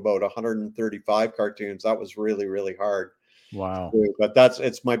down to about 135 cartoons. That was really, really hard. Wow. But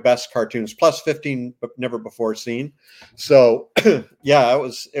it's my best cartoons, plus 15 never before seen. So yeah,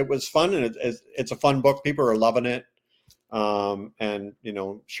 it was fun, and it's a fun book. People are loving it, and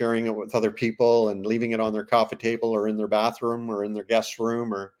sharing it with other people, and leaving it on their coffee table or in their bathroom or in their guest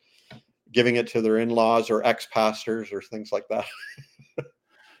room, or giving it to their in-laws or ex-pastors or things like that.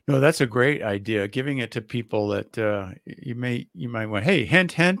 No, that's a great idea. Giving it to people that you might want. Hey,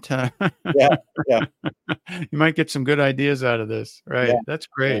 hint, hint. Yeah, yeah, You might get some good ideas out of this. yeah, Right. That's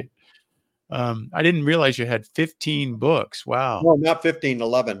yeah. great. I didn't realize you had 15 books. Wow. No, not 15,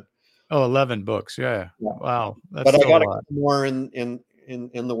 11. Oh, 11 books. Yeah. Yeah. Wow. That's But I still a got a lot. couple more in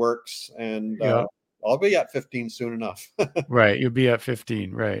the works, and Yeah. I'll be at 15 soon enough. Right. You'll be at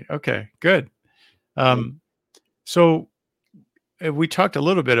 15. Right. Okay. Good. So we talked a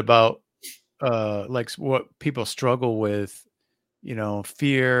little bit about like what people struggle with,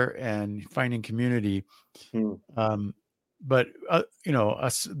 fear and finding community. Hmm. But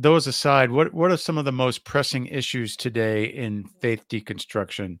those aside, what are some of the most pressing issues today in faith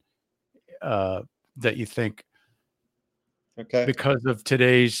deconstruction that you think, Okay. because of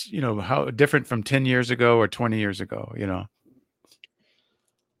today's, how different from 10 years ago or 20 years ago?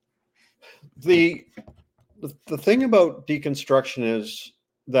 The the thing about deconstruction is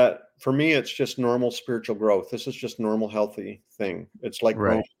that for me, it's just normal spiritual growth. This is just normal, healthy thing. It's like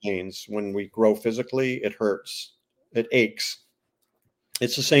growing Right. pains. When we grow physically, it hurts, it aches.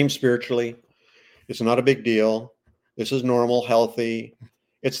 It's the same spiritually. It's not a big deal. This is normal, healthy.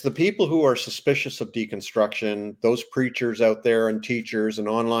 It's the people who are suspicious of deconstruction, those preachers out there and teachers and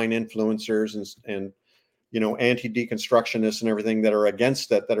online influencers and anti-deconstructionists and everything that are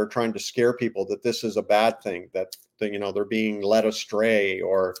against it, that are trying to scare people that this is a bad thing, that they're being led astray,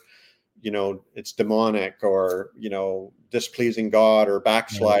 or it's demonic, or displeasing God, or Right.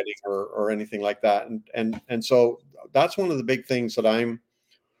 backsliding, or anything like that. And so that's one of the big things that I'm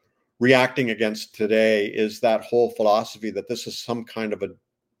reacting against today, is that whole philosophy that this is some kind of a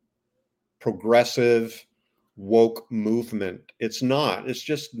progressive woke movement. It's not. It's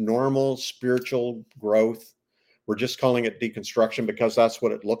just normal spiritual growth. We're just calling it deconstruction because that's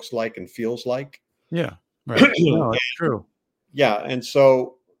what it looks like and feels like. Yeah. Right. No, it's true. Yeah. And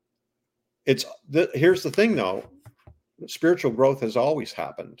so here's the thing though, spiritual growth has always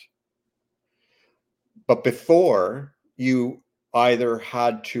happened. But before, you either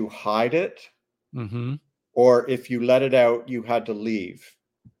had to hide it, Mm-hmm. or if you let it out, you had to leave.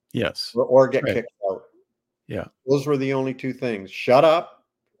 Yes. Or get Right. kicked out. Yeah. Those were the only two things. Shut up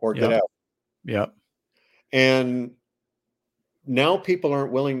or get out. Yep. And now people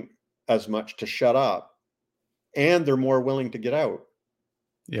aren't willing as much to shut up, and they're more willing to get out.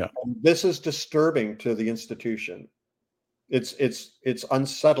 Yeah. And this is disturbing to the institution. It's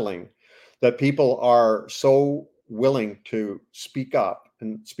unsettling that people are so willing to speak up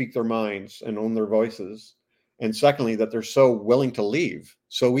and speak their minds and own their voices. And secondly, that they're so willing to leave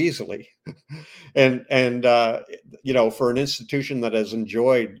so easily. and for an institution that has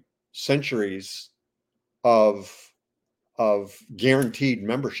enjoyed centuries of guaranteed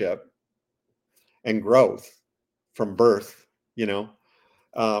membership and growth from birth,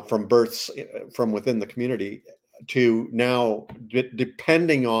 from births from within the community, to now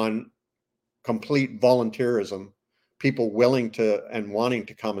depending on complete volunteerism, people willing to and wanting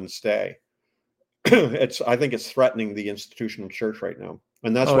to come and stay. I think it's threatening the institutional church right now,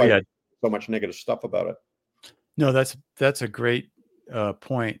 and that's why so much negative stuff about it. No, that's a great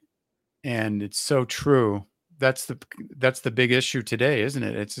point, and it's so true. That's the big issue today, isn't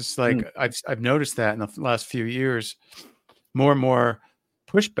it? It's just like I've noticed that in the last few years, more and more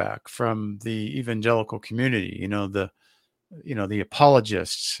pushback from the evangelical community. The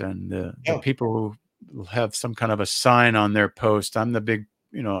apologists and the people who have some kind of a sign on their post. I'm the big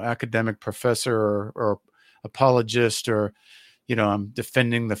academic professor or apologist, or I'm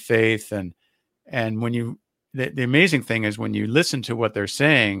defending the faith. And when the amazing thing is when you listen to what they're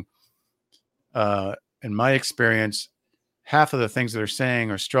saying, in my experience, half of the things they're saying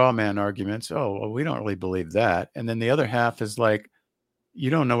are straw man arguments. Oh, well, we don't really believe that. And then the other half is like,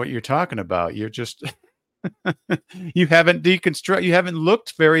 you don't know what you're talking about. You're just, you haven't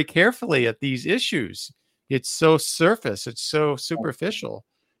looked very carefully at these issues. It's so surface. It's so superficial.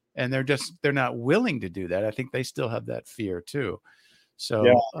 And they're not willing to do that. I think they still have that fear too. So,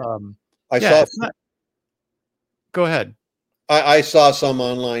 go ahead. I saw some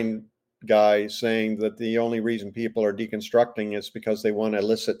online guy saying that the only reason people are deconstructing is because they want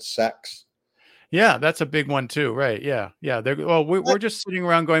illicit sex. Yeah, that's a big one too, right? Yeah. We're just sitting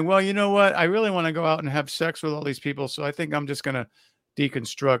around going, well, you know what? I really want to go out and have sex with all these people, so I think I'm just going to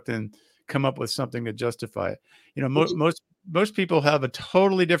deconstruct and come up with something to justify it. Most people have a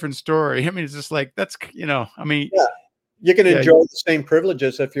totally different story. I mean, it's just like you can enjoy the same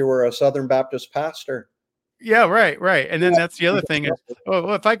privileges if you were a Southern Baptist pastor. Yeah, right. And then that's the other thing is,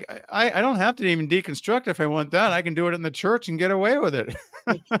 well, if I don't have to even deconstruct if I want that. I can do it in the church and get away with it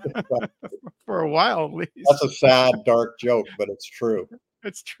for a while at least. That's a sad, dark joke, but it's true.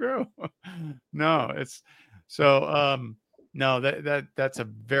 It's true. No, it's so. No, that's a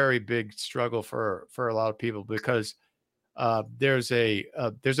very big struggle for a lot of people, because there's a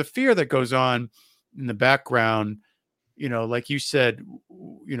fear that goes on in the background. Like you said,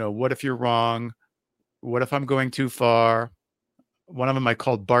 what if you're wrong? What if I'm going too far? One of them I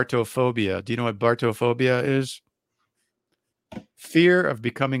called Bartophobia. Do you know what Bartophobia is? Fear of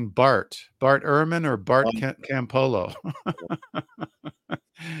becoming Bart Ehrman or Bart Campolo.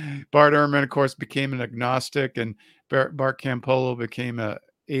 Bart Ehrman, of course, became an agnostic, and Bart Campolo became an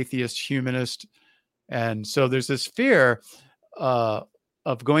atheist humanist. And so there's this fear of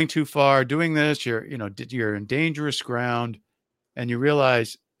going too far, doing this. You're in dangerous ground, and you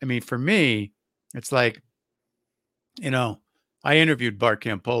realize. I mean, for me, it's like, I interviewed Bart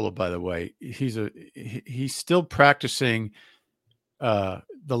Campolo, by the way. He's still practicing the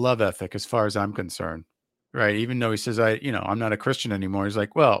love ethic as far as I'm concerned, right? Even though he says, I'm not a Christian anymore. He's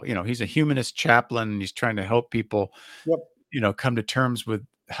like, well, he's a humanist chaplain, and he's trying to help people, come to terms with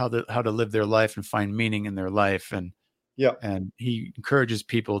how to live their life and find meaning in their life. And he encourages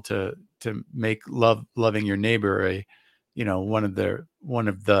people to make loving your neighbor one of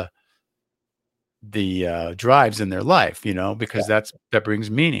the drives in their life, because that brings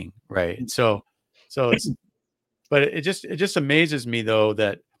meaning, right? So it's, but it just amazes me though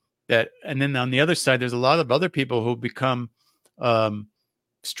that and then on the other side, there's a lot of other people who become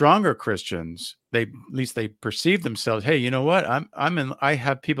stronger Christians. At least they perceive themselves. Hey, you know what? I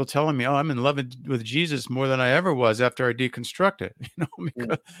have people telling me, oh, I'm in love with Jesus more than I ever was after I deconstruct it,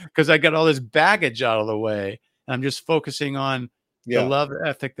 because I got all this baggage out of the way. And I'm just focusing on the love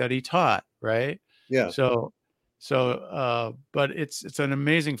ethic that he taught, right? Yeah. So, but it's an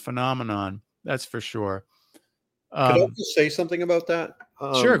amazing phenomenon, that's for sure. Could I just say something about that?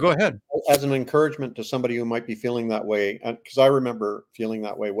 Sure, go ahead. As an encouragement to somebody who might be feeling that way, because I remember feeling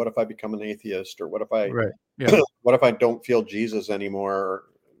that way. What if I become an atheist, or what if I, Right. Yeah. what if I don't feel Jesus anymore, or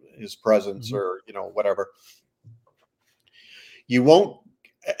His presence, Mhm. or whatever? You won't.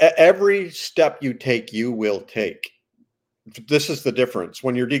 Every step you take, you will take. This is the difference.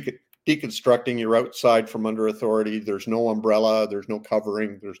 When you're deconstructing, you're outside from under authority. There's no umbrella. There's no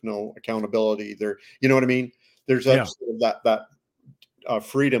covering. There's no accountability. There, you know what I mean? There's that Yeah. sort of that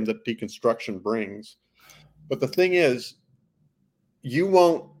freedom that deconstruction brings. But the thing is, you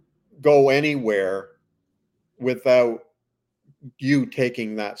won't go anywhere without you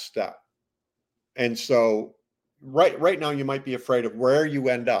taking that step. And so right now you might be afraid of where you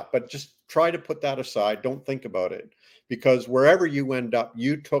end up, but just try to put that aside. Don't think about it, because wherever you end up,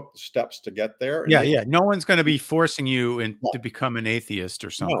 you took the steps to get there. And Yeah, maybe yeah. No one's going to be forcing you no, to become an atheist or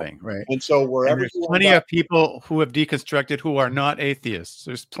no. something, right? And so And wherever there's you end plenty up, of people who have deconstructed who are not atheists.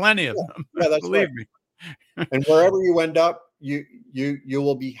 There's plenty of yeah, them, yeah, that's right. believe me. And wherever you end up, you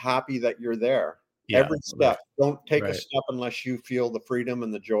will be happy that you're there. Yeah, Every right, step. Don't take a right, step unless you feel the freedom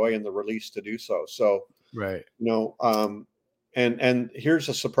and the joy and the release to do so. So, right. and here's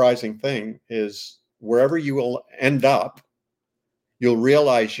a surprising thing: is wherever you will end up, you'll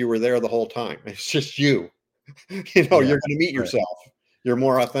realize you were there the whole time. It's just you. You're Yeah, going to meet right. yourself, your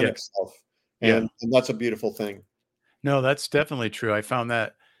more Yeah, authentic self, yeah. and that's a beautiful thing. No, that's definitely true. I found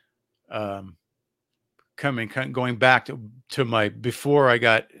that um, going back to my before I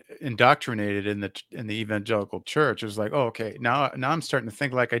got indoctrinated in the evangelical church. It was like, oh, okay, now I'm starting to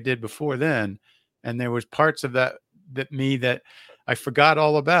think like I did before then, and there was parts of that I forgot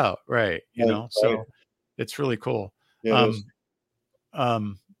all about. Right, Right, right. so it's really cool. It is. Um,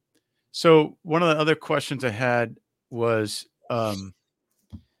 um, so one of the other questions I had was, what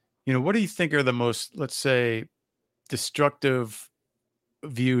do you think are the most, let's say, destructive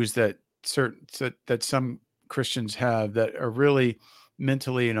views that some Christians have that are really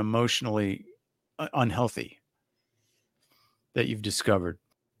mentally and emotionally unhealthy that you've discovered?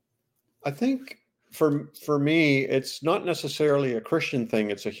 I think for me, it's not necessarily a Christian thing;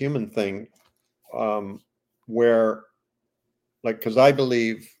 it's a human thing. Where, like, because I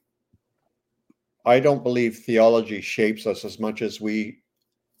don't believe theology shapes us as much as we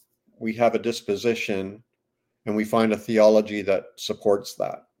have a disposition, and we find a theology that supports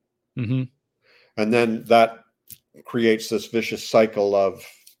that, Hmm. and then that creates this vicious cycle of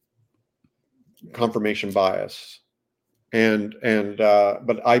confirmation bias. And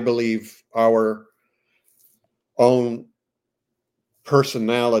but I believe our own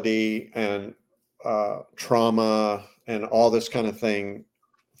personality and trauma and all this kind of thing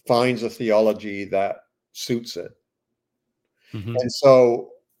finds a theology that suits it. Hmm. And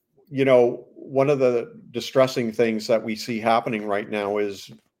so, one of the distressing things that we see happening right now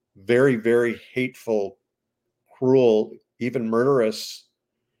is very, very hateful, cruel, even murderous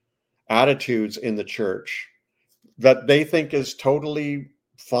attitudes in the church that they think is totally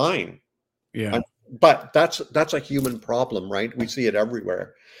fine. Yeah. I'm, but that's a human problem, right? We see it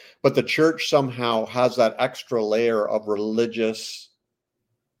everywhere. But the church somehow has that extra layer of religious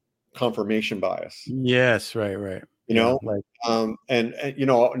confirmation bias. Yes. Right. Right. You Yeah. know, Like. and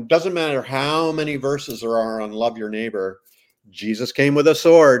it doesn't matter how many verses there are on love your neighbor. Jesus came with a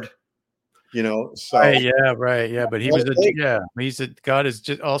sword. So Right, yeah. Right. Yeah. But he what was it takes. God is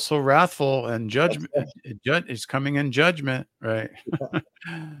just also wrathful and judgment. Is coming in judgment. Right.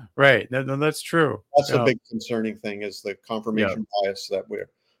 Right. No, that's true. That's the Yeah. big concerning thing, is the Yeah. confirmation bias that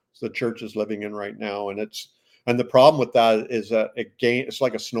the church is living in right now. And the problem with that is that it's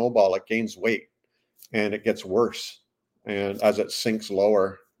like a snowball. It gains weight and it gets worse, and as it sinks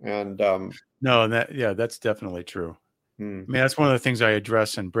lower. And No, that's definitely true. hmm, I mean, that's one of the things I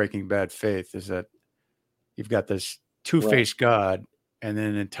address in Breaking Bad Faith is that you've got this right. two-faced God, and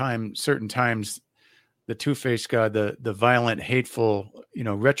then certain times, the two-faced God, the violent, hateful,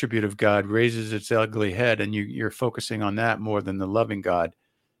 retributive God raises its ugly head, and you're focusing on that more than the loving God.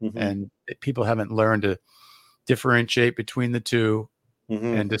 Hmm. And people haven't learned to differentiate between the two Hmm.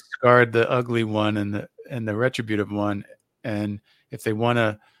 and discard the ugly one and the retributive one. And if they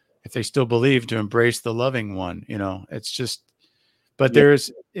still believe, to embrace the loving one, it's just. But Yeah.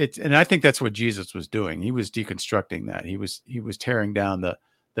 and I think that's what Jesus was doing. He was deconstructing that. He was tearing down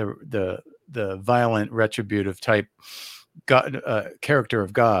the violent, retributive type God character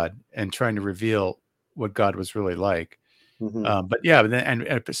of God and trying to reveal what God was really like. Hmm. But yeah, and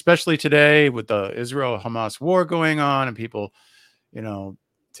especially today with the Israel-Hamas war going on and people, you know,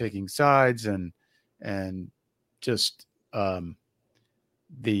 taking sides and just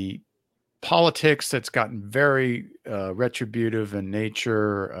the politics that's gotten very retributive in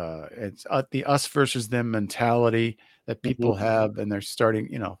nature. It's the us versus them mentality that people have, and they're starting,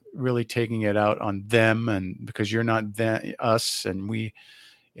 really taking it out on them, and because you're not us, and we,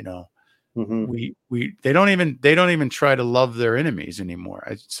 they don't even try to love their enemies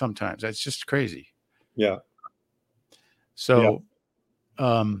anymore. Sometimes it's just crazy. Yeah. So,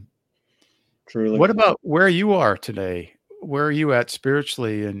 truly. What about where you are today? Where are you at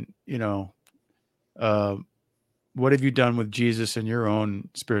spiritually? And, what have you done with Jesus and your own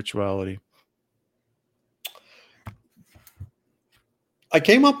spirituality? I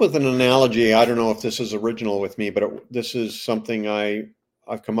came up with an analogy. I don't know if this is original with me, but this is something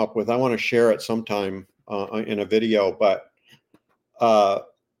I've come up with. I want to share it sometime in a video, but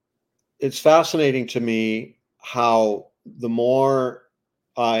it's fascinating to me how the more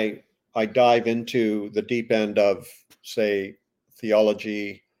I dive into the deep end of, say,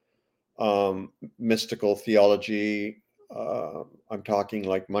 theology, mystical theology. I'm talking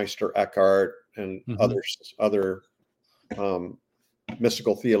like Meister Eckhart and other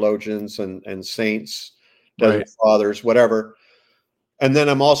mystical theologians and saints, desert fathers, whatever. And then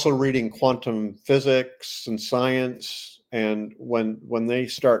I'm also reading quantum physics and science. And when they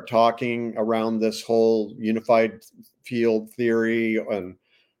start talking around this whole unified field theory and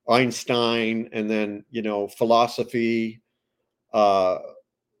Einstein, and then, philosophy,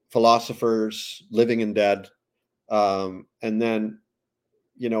 philosophers, living and dead, and then,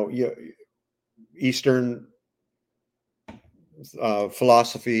 Eastern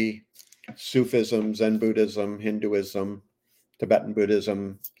philosophy, Sufism, Zen Buddhism, Hinduism, Tibetan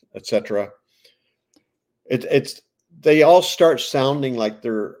Buddhism, etc. They all start sounding like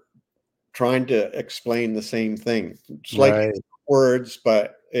they're trying to explain the same thing. Slightly words,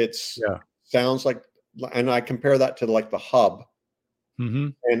 but sounds like, and I compare that to like the hub.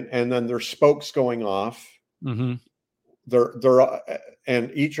 And then there's spokes going off. They're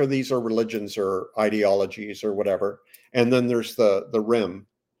and each of these are religions or ideologies or whatever. And then there's the rim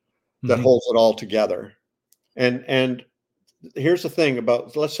that holds it all together. And here's the thing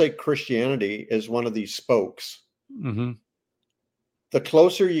about, let's say Christianity is one of these spokes. The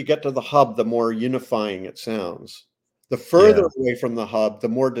closer you get to the hub, the more unifying it sounds. The further away from the hub, the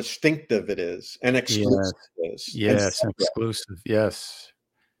more distinctive it is and exclusive it is. Yes, exclusive. Yes.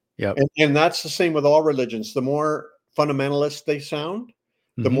 Yep. And that's the same with all religions. The more fundamentalist they sound,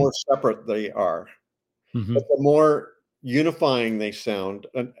 the more separate they are. But the more unifying they sound,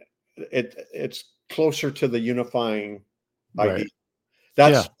 it's closer to the unifying idea.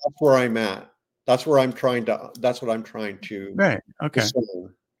 That's where I'm at. That's what I'm trying to Okay.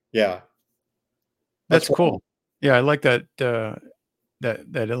 discern. Yeah. That's cool. Yeah, I like that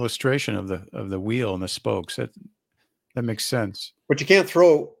that illustration of the wheel and the spokes. That makes sense. But you can't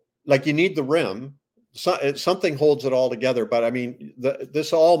throw, like, you need the rim. Something holds it all together. But I mean,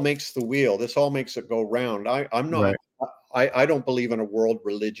 this all makes the wheel. This all makes it go round. I'm not. I don't believe in a world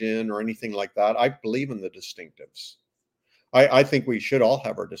religion or anything like that. I believe in the distinctives. I think we should all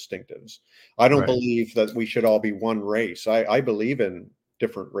have our distinctives. I don't believe that we should all be one race. I believe in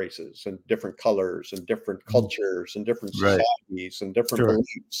different races and different colors and different cultures and different societies and different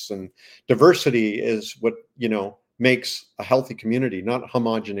beliefs. And diversity is what, makes a healthy community, not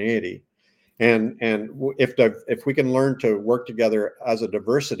homogeneity. And if we can learn to work together as a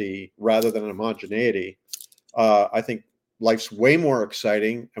diversity rather than homogeneity, I think life's way more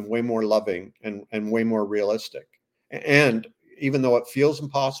exciting and way more loving and way more realistic. And even though it feels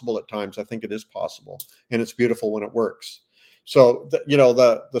impossible at times, I think it is possible, and it's beautiful when it works. So,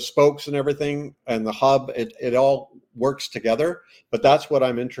 the spokes and everything and the hub, it all works together. But that's what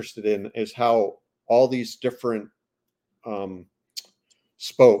I'm interested in, is how all these different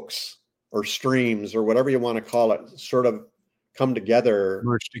spokes or streams or whatever you want to call it sort of come together,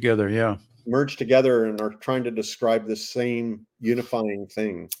 merge together, and are trying to describe the same unifying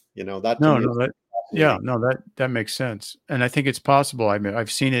thing. That makes sense. And I think it's possible. I mean,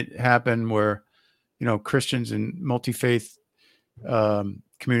 I've seen it happen where, Christians and multi-faith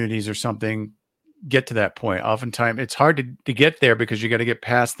communities or something get to that point. Oftentimes it's hard to get there because you got to get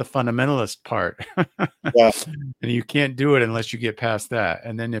past the fundamentalist part. And you can't do it unless you get past that.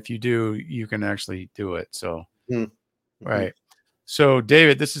 And then if you do, you can actually do it. So, right. So,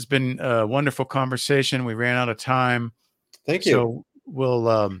 David, this has been a wonderful conversation. We ran out of time. Thank you. So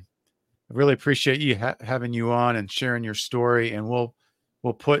we'll really appreciate you having you on and sharing your story. And we'll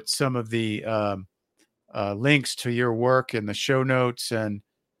put some of the links to your work in the show notes. And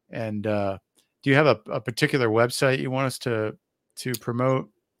do you have a particular website you want us to promote?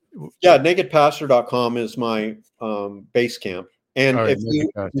 Yeah, NakedPastor.com is my base camp. And All right,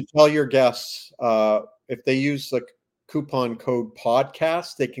 if you tell your guests, if they use the coupon code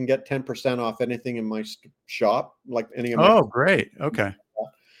podcast, they can get 10% off anything in my shop, like any of my. Oh, great. Okay.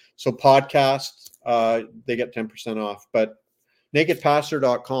 So podcast, they get 10% off. But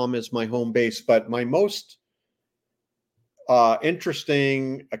NakedPastor.com is my home base. But my most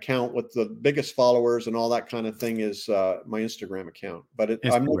interesting account with the biggest followers and all that kind of thing is my Instagram account. But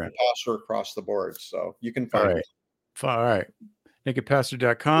I'm Naked Pastor across the board, so you can find me. All right.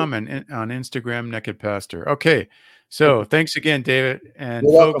 NakedPastor.com and on Instagram, NakedPastor. Okay. So thanks again, David. And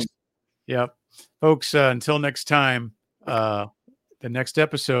You're folks, welcome. Folks, until next time, the next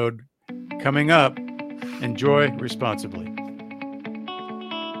episode coming up, enjoy responsibly.